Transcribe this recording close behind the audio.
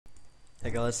Hey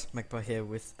guys, Magpie here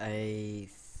with a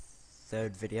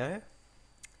third video,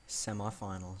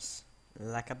 semi-finals,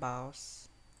 like a boss.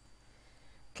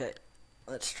 Okay,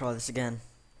 let's try this again.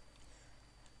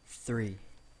 3,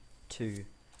 2,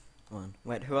 1.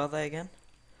 Wait, who are they again?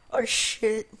 Oh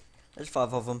shit! There's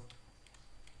 5 of them.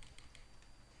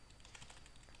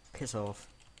 Piss off.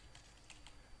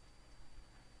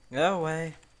 Go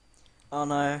away. Oh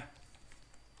no.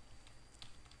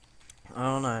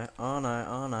 Oh no, oh no,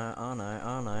 oh no, oh no,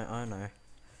 oh no, oh no.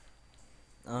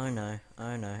 Oh no,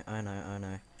 oh no, oh no, oh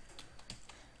no.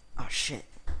 Oh shit.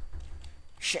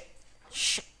 Shit.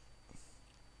 Shit.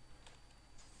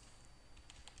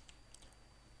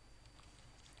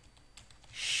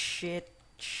 Shit.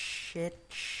 Shit.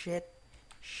 Shit.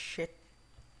 Shit.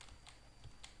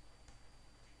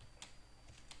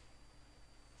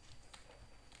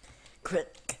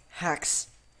 Quit. Hacks.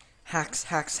 Hacks,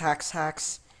 hacks, hacks,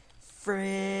 hacks.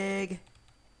 Frig.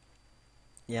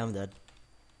 Yeah, I'm dead.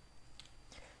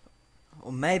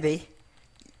 Or maybe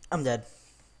I'm dead.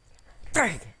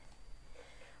 Frig.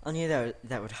 I knew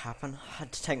that would happen. I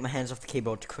had to take my hands off the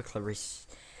keyboard to quickly wipes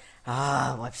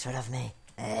it off me.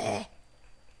 We've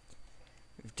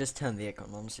just turned the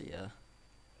aircon on, so yeah.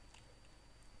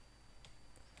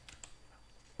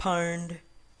 Pwned.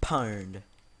 Pwned.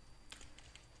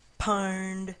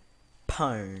 Pwned.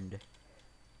 Pwned.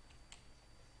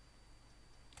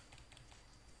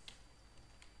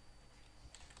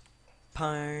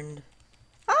 Pwned.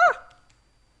 Ah!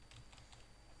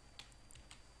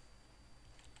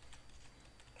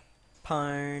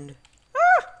 Pwned.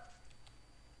 Ah!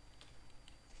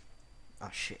 Oh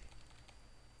shit.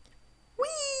 Whee!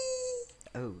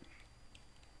 Oh.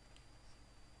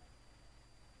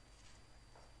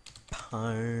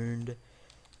 Pwned.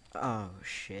 Oh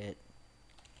shit.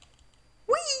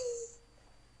 Whee!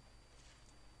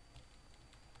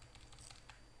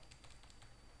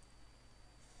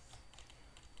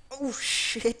 Oh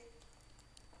shit.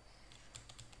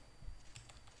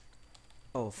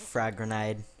 Oh, frag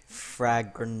grenade.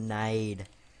 Frag grenade.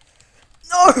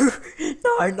 No!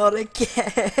 No, not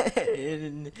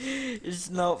again! It's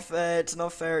not fair, it's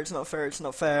not fair, it's not fair, it's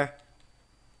not fair.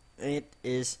 It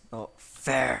is not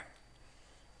fair.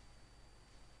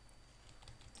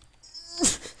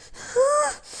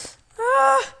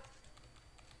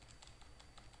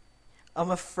 I'm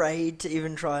afraid to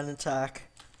even try and attack.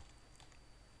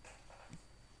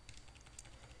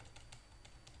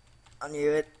 I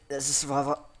knew it. There's a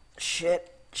survivor.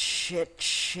 Shit, shit,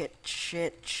 shit,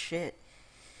 shit, shit.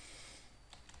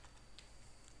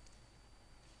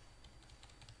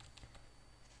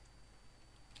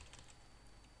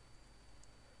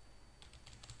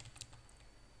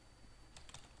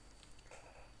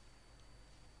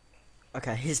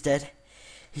 Okay, he's dead.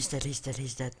 He's dead, he's dead,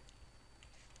 he's dead.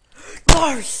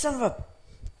 No, son of a...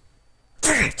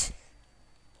 Friggit!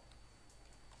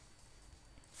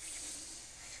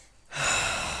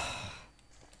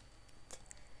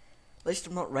 At least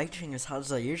I'm not raging as hard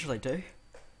as I usually do. Whee!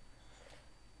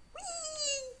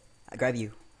 I grab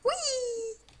you.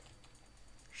 Whee!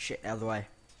 Shit, out of the way.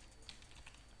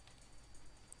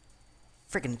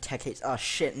 Freaking tech hits. Oh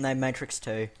shit, and they Matrix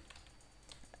too.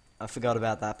 I forgot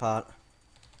about that part.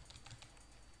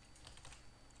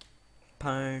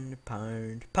 Pwned,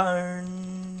 pwned,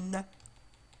 pwned.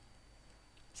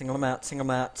 Single them out, single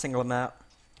them out, single them out.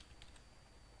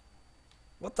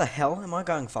 What the hell? Am I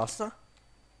going faster?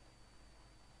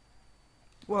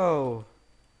 Whoa.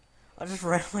 I just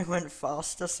randomly went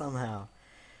faster somehow.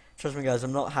 Trust me guys,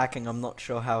 I'm not hacking, I'm not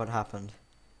sure how it happened.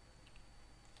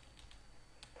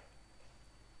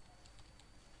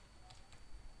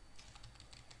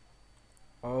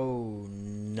 Oh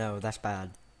no, that's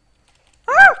bad.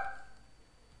 Ah!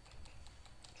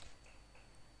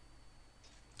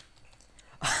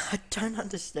 I don't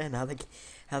understand how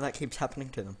that keeps happening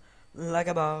to them. Like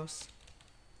a boss.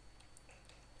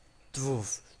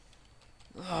 Doof.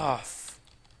 Oh,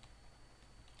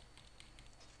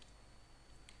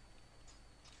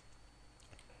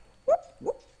 whoop,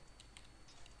 whoop.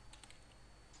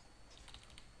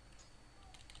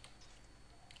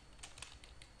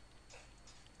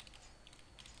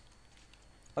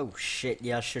 Oh shit,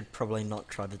 yeah, I should probably not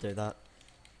try to do that.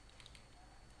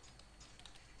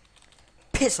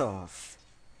 Piss off!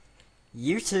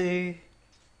 You too!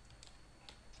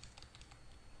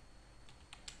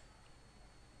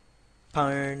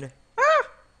 Pwned. Ah!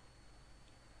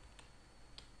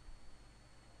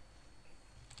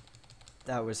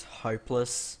 That was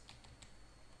hopeless.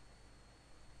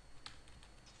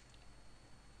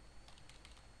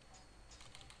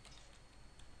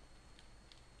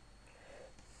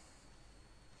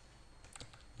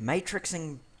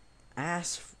 Matrixing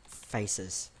Ass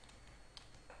faces.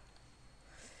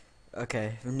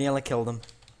 Okay, we nearly killed them.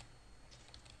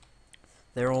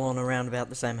 They're all on around about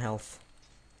the same health.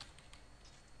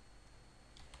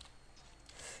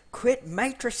 Quit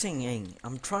matrixing!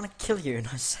 I'm trying to kill you and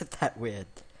I said that weird.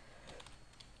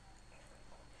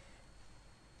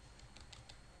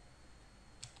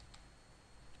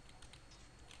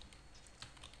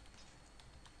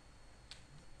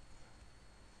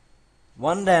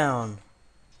 One down.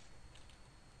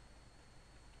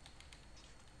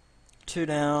 Two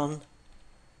down.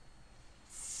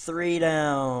 Three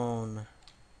down.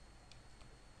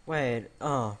 Wait,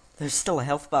 oh, there's still a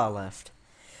health bar left.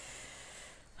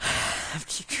 I have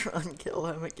to try and kill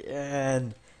him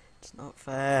again. It's not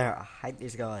fair. I hate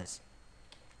these guys.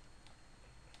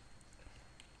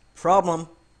 Problem.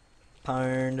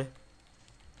 Pwned.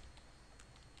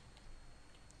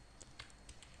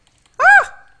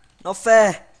 Ah! Not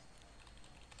fair.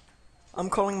 I'm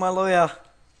calling my lawyer.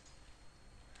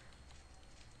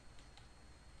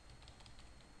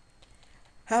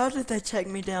 How did they take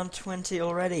me down 20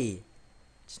 already?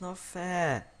 It's not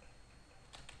fair.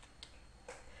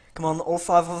 Come on, all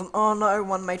 5 of them. Oh no,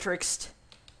 one matrixed.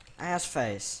 Ass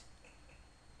face.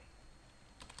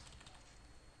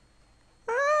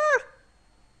 Ah!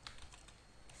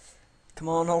 Come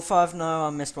on, all 5. No, I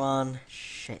missed one.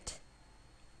 Shit.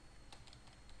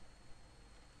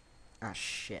 Ah,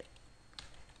 shit.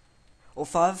 All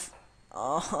 5.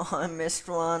 Oh, I missed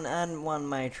one and one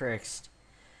matrixed.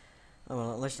 Oh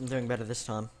well, at least I'm doing better this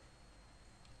time.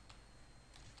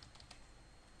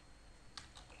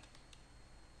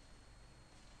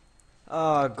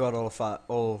 Oh, I got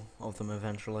all of them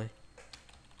eventually.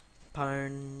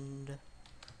 Pwned.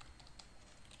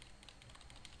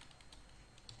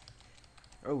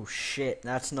 Oh shit,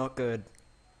 that's not good.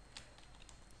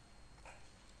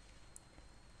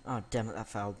 Oh damn it, that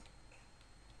failed.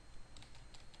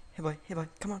 Hey boy,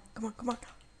 come on, come on, come on.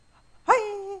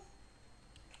 Hi!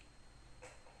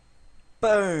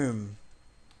 Boom!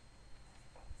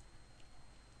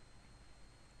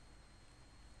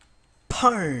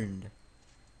 Pwned!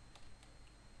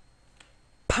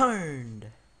 Pwned!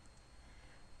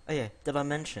 Oh yeah, did I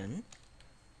mention?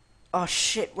 Oh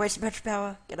shit, wasted battery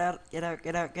power! Get out, get out,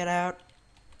 get out, get out!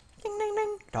 Ding ding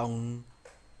ding! Dong!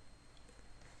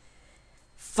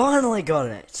 Finally got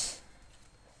it!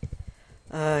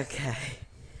 Okay.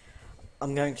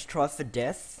 I'm going to try for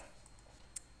death.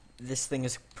 This thing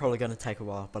is probably going to take a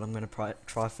while, but I'm going to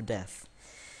try for death.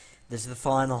 This is the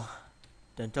final.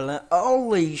 Dun, dun, dun.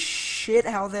 Holy shit,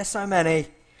 how are there so many?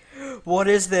 What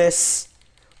is this?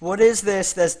 What is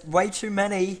this? There's way too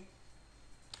many.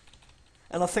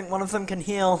 And I think one of them can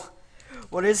heal.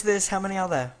 What is this? How many are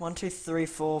there? 1, 2, 3,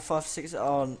 4, 5, 6.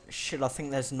 Oh shit, I think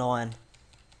there's 9.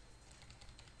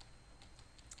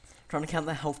 Trying to count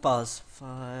the health bars.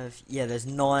 5. Yeah, there's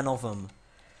 9 of them.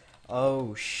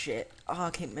 Oh shit. Oh,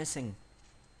 I keep missing.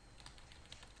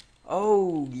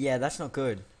 Oh, yeah, that's not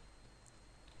good.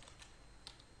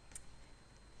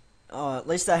 Oh, at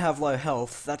least they have low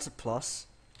health. That's a plus.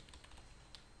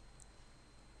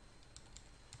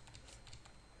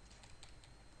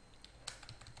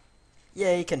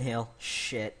 Yeah, he can heal.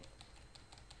 Shit.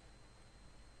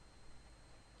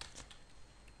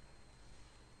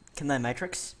 Can they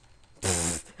matrix?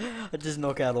 I just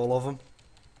knock out all of them.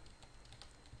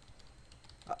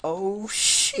 Oh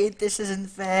shit, this isn't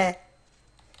fair.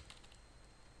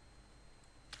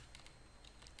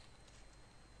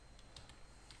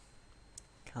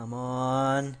 Come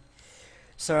on.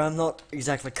 Sorry, I'm not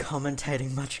exactly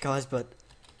commentating much, guys, but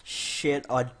shit,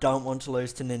 I don't want to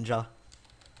lose to Ninja.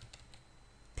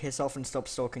 Piss off and stop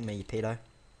stalking me, you pedo.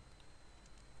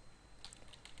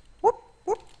 Whoop,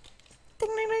 whoop. Ding,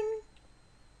 ding, ding.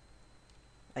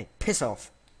 Hey, piss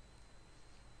off.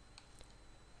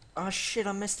 Oh shit,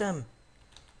 I missed him.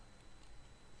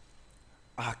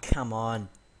 Oh, come on.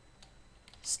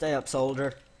 Stay up,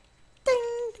 soldier. Ding,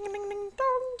 ding, ding, ding,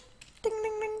 dong. Ding,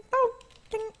 ding, ding, dong.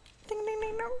 Ding, ding, ding,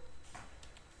 ding, dong.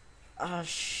 Oh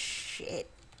shit.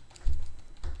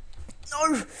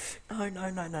 No! No, no,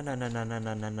 no, no, no, no, no, no,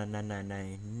 no, no, no, no, no,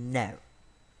 no, no.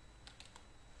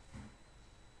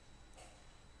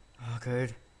 Oh,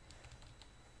 good.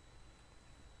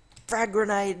 Frag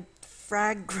grenade!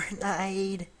 Frag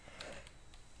grenade!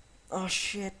 Oh,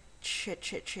 shit. Shit,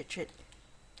 shit, shit, shit.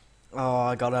 Oh,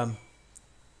 I got him.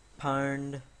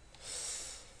 Pwned.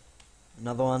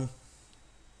 Another one.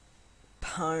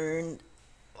 Pwned.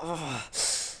 Oh.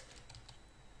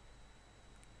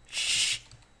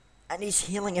 And he's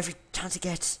healing every chance he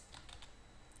gets.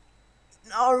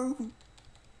 No!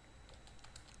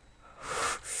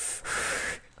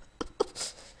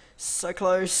 So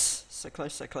close. So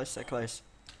close, so close, so close.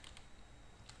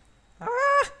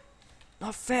 Ah!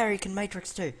 Not fair, he can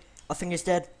Matrix too. I think he's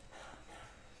dead.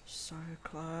 So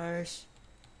close.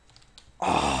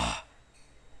 Oh!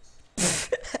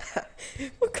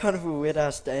 What kind of a weird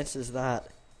ass dance is that?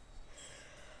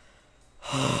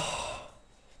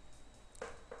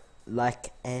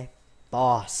 Like a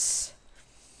boss.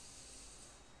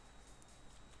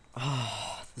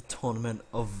 Ah, the tournament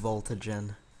of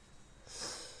Voltagen.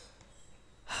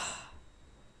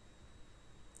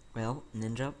 Well,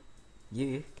 Ninja,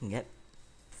 you can get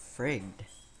frigged.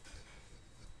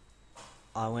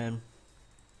 I win.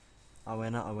 I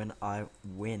win. I win. I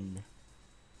win.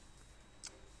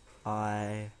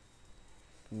 I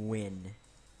win.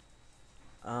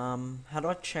 How do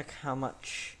I check how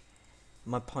much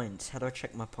my points? How do I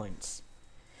check my points?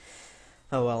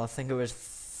 Oh well, I think it was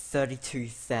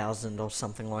 32,000 or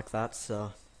something like that.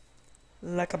 So,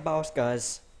 like a boss,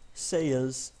 guys. See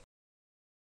yous.